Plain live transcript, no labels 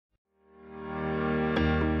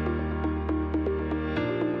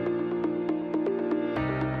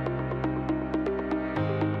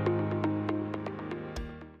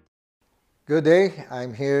Good day.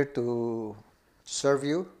 I'm here to serve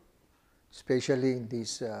you, especially in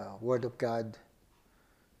this Word of God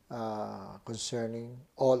concerning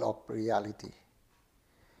all of reality.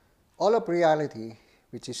 All of reality,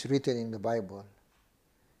 which is written in the Bible,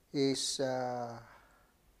 is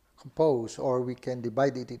composed, or we can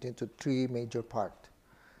divide it into three major parts,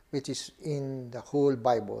 which is in the whole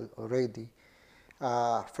Bible already.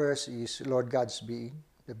 First is Lord God's being,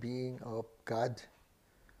 the being of God.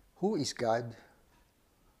 Who is God?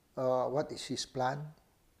 What is His plan,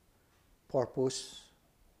 purpose,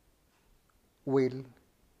 will,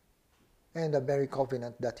 and the very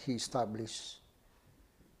covenant that He established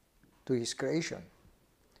to His creation.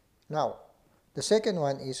 Now, the second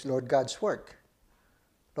one is Lord God's work.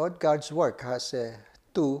 Lord God's work has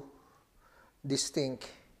two distinct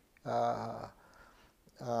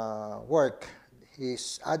work.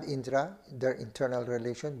 His ad intra, their internal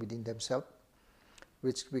relation within themselves,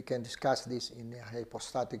 which we can discuss this in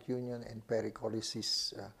hypostatic union and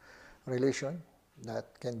perichoresis relation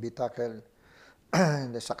that can be tackled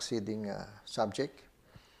in the succeeding subject.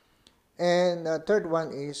 And the third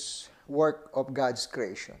one is work of God's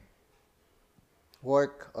creation.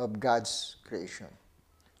 Work of God's creation.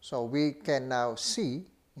 So we can now see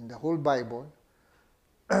in the whole Bible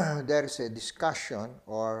there is a discussion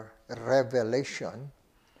or revelation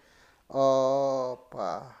of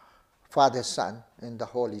Father, Son, and the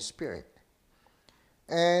Holy Spirit.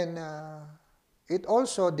 And it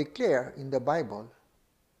also declares in the Bible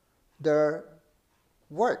their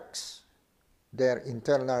works, their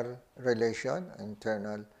internal relation,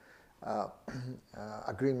 internal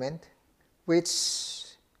agreement, which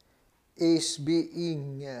is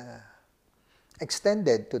being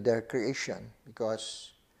extended to their creation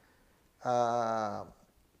because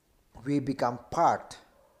we become part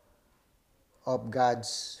of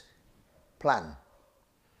God's plan.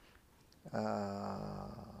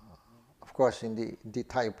 Of course, hindi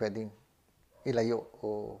tayo pwedeng ilayo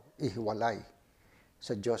o ihiwalay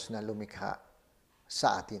sa Diyos na lumikha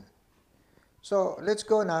sa atin. So, let's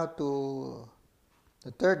go now to the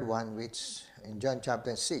third one, which in John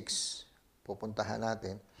chapter 6, pupuntahan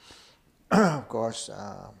natin. Of course,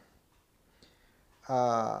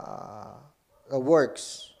 the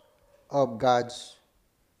works of God's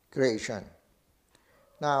creation.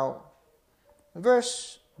 Now,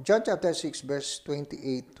 John chapter 6, verse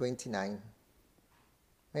 28-29,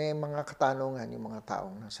 may mga katanungan yung mga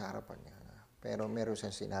taong nasa harapan niya. Pero meron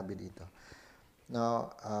siyang sinabi dito. No,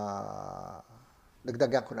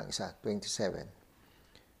 dagdagan ko ng isa, 27.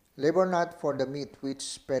 Labor not for the meat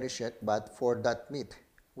which perisheth, but for that meat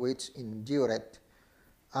which endureth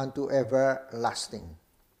unto everlasting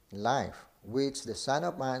life, which the Son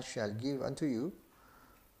of Man shall give unto you,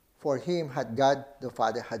 for him had God the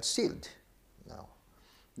Father had sealed. Now,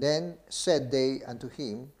 then said they unto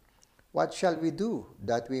him, What shall we do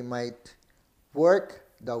that we might work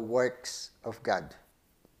the works of God?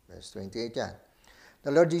 Verse 28 yan.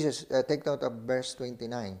 The Lord Jesus, take note of verse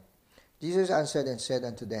 29. Jesus answered and said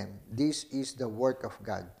unto them, This is the work of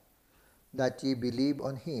God, that ye believe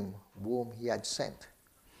on Him whom He had sent.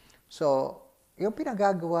 So, yung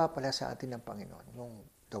pinagagawa pala sa atin ng Panginoon, yung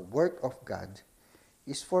the work of God,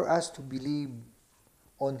 is for us to believe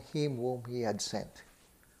on Him whom He had sent.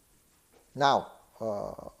 Now,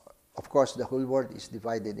 of course, the whole world is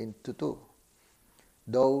divided into two.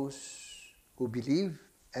 Those who believe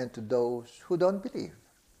and to those who don't believe.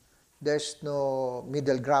 There's no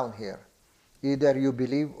middle ground here. Either you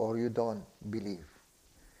believe or you don't believe.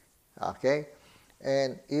 Okay?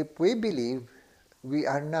 And if we believe, we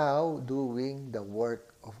are now doing the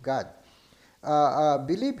work of God.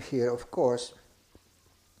 Believe here, of course,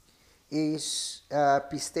 is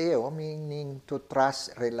pisteo, meaning to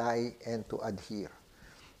trust, rely, and to adhere.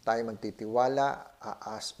 Tayo magtitiwala,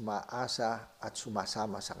 maasa, at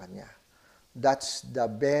sumasama sa Kanya. That's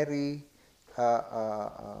the very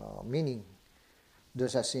meaning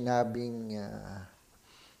doon sa sinabing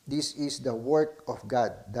this is the work of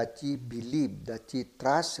God, that ye believe, that ye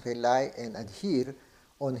trust, rely, and adhere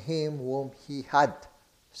on Him whom He had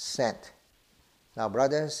sent. Now,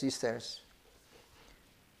 brothers and sisters,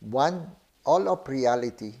 all of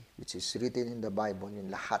reality, which is written in the Bible, yung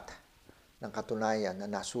lahat ng katunayan na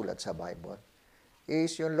nasulat sa Bible,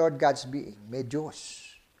 is yung Lord God's being, may Diyos.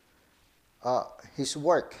 His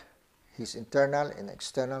work, His internal and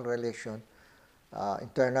external relation,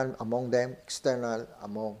 internal among them, external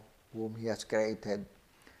among whom He has created.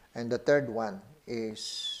 And the third one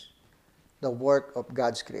is the work of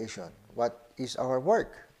God's creation. What is our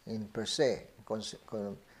work in per se,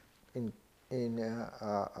 in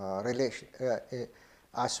relation,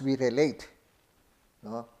 as we relate,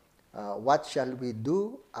 no? what shall we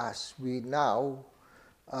do as we now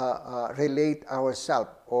relate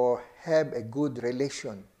ourselves or have a good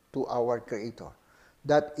relation to our Creator?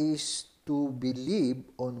 That is to believe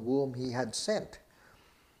on whom He had sent.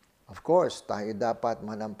 Of course, tayo dapat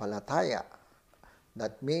manampalataya.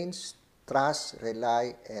 That means trust,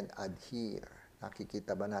 rely, and adhere.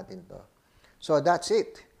 Nakikita ba natin to? So that's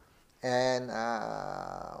it. And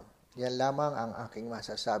yan lamang ang aking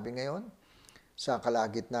masasabi ngayon sa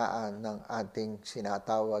kalagitnaan ng ating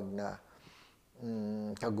sinatawag na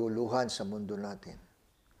kaguluhan sa mundo natin.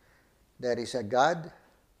 There is a God,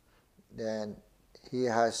 then He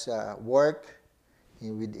has work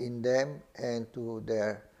within them and to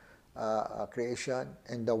their creation,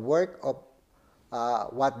 and the work of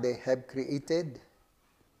what they have created,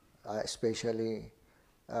 especially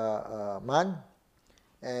man,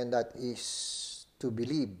 and that is to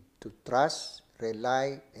believe, to trust,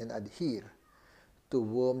 rely, and adhere to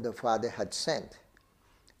whom the Father had sent.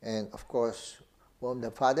 And of course, whom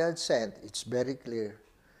the Father had sent, it's very clear.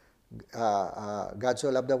 God so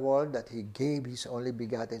loved the world that He gave His only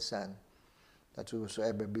begotten Son, that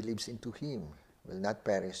whosoever believes into Him will not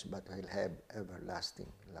perish but will have everlasting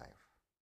life.